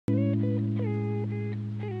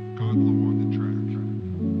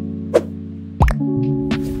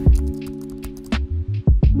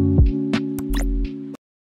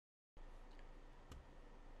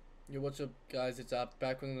What's up, guys? It's Up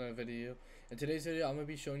back with another video. In today's video, I'm gonna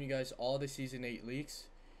be showing you guys all the season 8 leaks.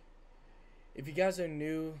 If you guys are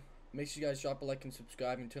new, make sure you guys drop a like and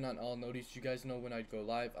subscribe and turn on all notifications. You guys know when I go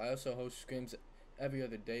live. I also host scrims every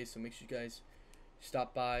other day, so make sure you guys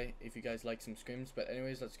stop by if you guys like some scrims. But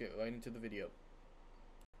anyways, let's get right into the video.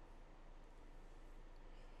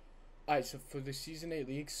 Alright, so for the season 8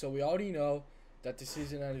 leaks, so we already know that the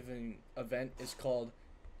season 8 event is called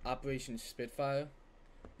Operation Spitfire.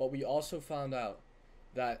 But we also found out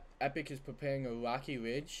that Epic is preparing a Rocky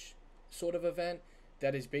Ridge sort of event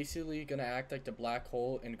that is basically going to act like the Black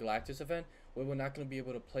Hole in Galactus event, where we're not going to be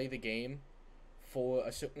able to play the game for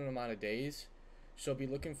a certain amount of days. So be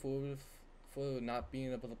looking forward for not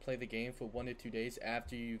being able to play the game for 1 to 2 days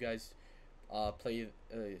after you guys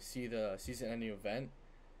see the season-ending event.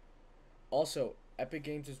 Also, Epic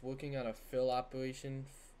Games is working on a fill option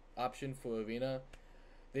for Arena.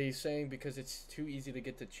 They're saying because it's too easy to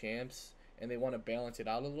get the champs and they want to balance it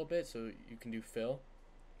out a little bit so you can do fill.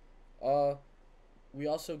 We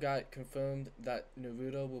also got confirmed that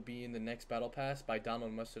Naruto will be in the next battle pass by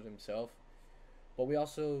Donald Mustard himself. But we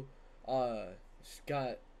also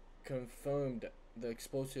got confirmed the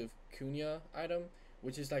explosive Kunya item,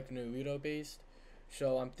 which is like Naruto based.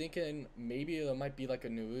 So I'm thinking maybe there might be like a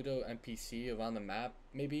Naruto NPC around the map,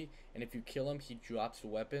 maybe, and if you kill him, he drops a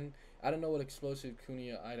weapon. I don't know what explosive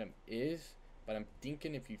Kunya item is, but I'm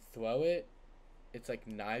thinking if you throw it, it's like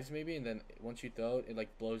knives maybe, and then once you throw it, it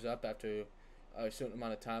like blows up after a certain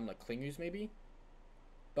amount of time, like clingers maybe.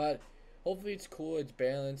 But hopefully it's cool, it's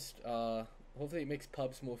balanced. Hopefully it makes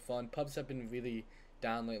pubs more fun. Pubs have been really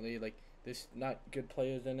down lately. Like there's not good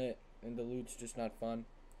players in it, and the loot's just not fun.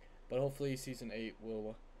 But hopefully season 8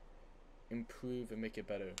 will improve and make it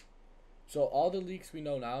better. So all the leaks we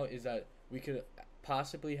know now is that we could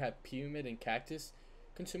possibly have pyramid and cactus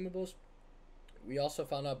consumables. We also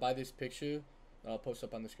found out by this picture, I'll post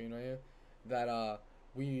up on the screen right here, that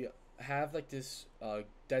we have like this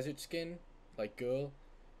desert skin, like girl,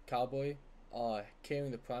 cowboy,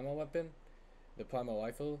 carrying the primal weapon, the primal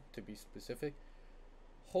rifle to be specific.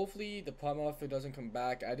 Hopefully the primal rifle doesn't come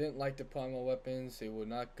back. I didn't like the primal weapons. They were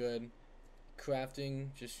not good.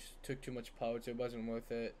 Crafting just took too much parts. It wasn't worth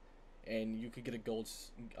it. And you could get a gold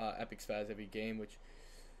epic spaz every game, which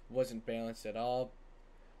wasn't balanced at all.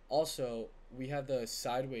 Also, we have the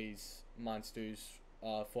sideways monsters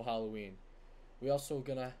for Halloween. We also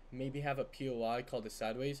gonna maybe have a POI called the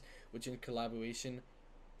Sideways, which is in collaboration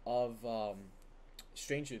of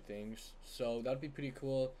Stranger Things. So that'd be pretty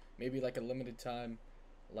cool. Maybe like a limited time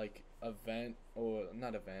like event, or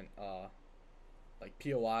not event, like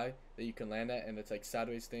POI that you can land at, and it's like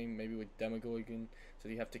sideways thing, maybe with Demogorgon, so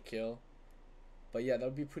you have to kill. But yeah, that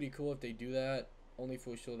would be pretty cool if they do that, only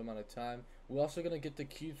for a short amount of time. We're also gonna get the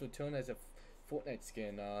cubes return as a Fortnite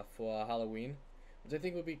skin for Halloween, which I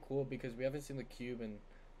think would be cool because we haven't seen the cube in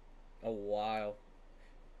a while.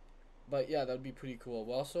 But yeah, that would be pretty cool.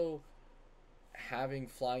 We're also having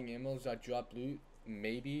flying animals that drop loot,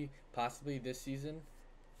 maybe, possibly this season.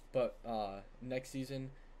 But next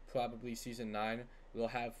season, probably season 9, we'll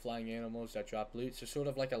have flying animals that drop loot. So sort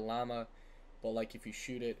of like a llama, but like if you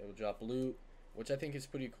shoot it, it will drop loot, which I think is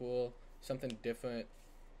pretty cool. Something different,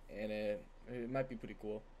 and it might be pretty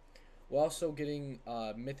cool. We're also getting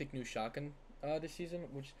Mythic new shotgun this season,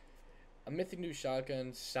 which a Mythic new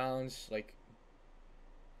shotgun sounds like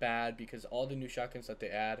bad because all the new shotguns that they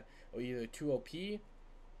add are either too OP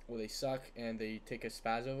or they suck and they take a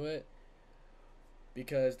spaz over it.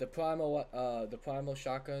 Because the primal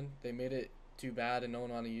shotgun, they made it too bad and no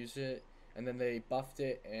one wanted to use it, and then they buffed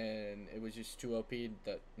it and it was just too OP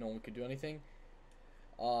that no one could do anything.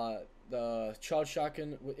 The charge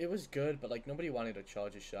shotgun, it was good, but like nobody wanted to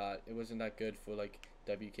charge a shot. It wasn't that good for like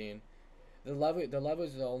WKing. The lever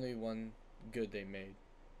is the only one good they made.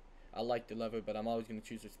 I like the lever, but I'm always gonna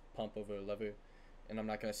choose this pump over a lever, and I'm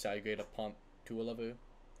not gonna side grade a pump to a lever.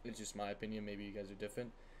 It's just my opinion. Maybe you guys are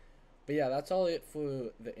different. But yeah, that's all it for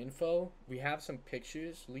the info. We have some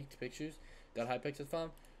pictures, leaked pictures that Hypixel found.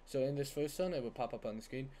 So in this first one, it will pop up on the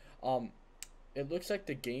screen. It looks like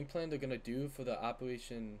the game plan they're gonna do for the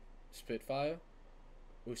Operation Spitfire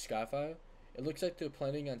or Skyfire. It looks like they're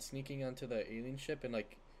planning on sneaking onto the alien ship and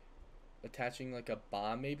like attaching like a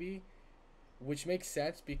bomb maybe, which makes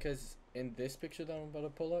sense because in this picture that I'm about to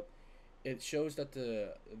pull up, it shows that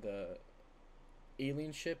the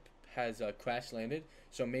alien ship has crash landed.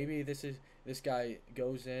 So maybe this guy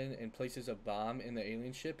goes in and places a bomb in the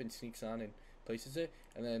alien ship and sneaks on and places it,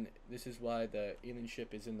 and then this is why the alien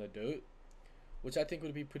ship is in the dirt, which I think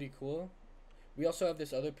would be pretty cool. We also have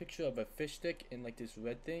this other picture of a fish stick in like this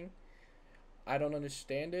red thing. I don't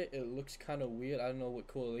understand it. It looks kind of weird. I don't know what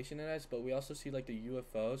correlation it has, but we also see like the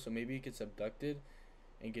UFO, so maybe it gets abducted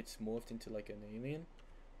and gets morphed into like an alien.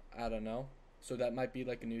 I don't know. So that might be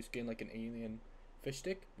like a new skin, like an alien fish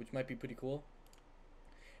stick, which might be pretty cool.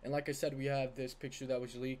 And like I said, we have this picture that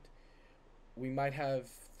was leaked. We might have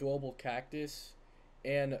throwable cactus,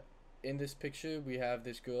 and in this picture we have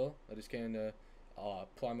this girl that is carrying a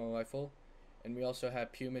primal rifle, and we also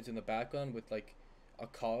have pyramids in the background with like a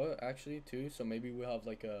car actually too. So maybe we'll have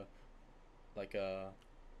like a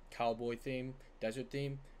cowboy theme, desert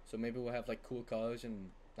theme. So maybe we'll have like cool cars and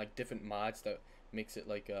like different mods that makes it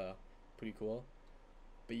like pretty cool.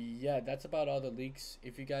 But yeah, that's about all the leaks.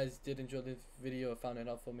 If you guys did enjoy this video or found it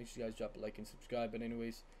helpful, make sure you guys drop a like and subscribe. But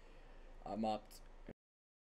anyways, I'm out.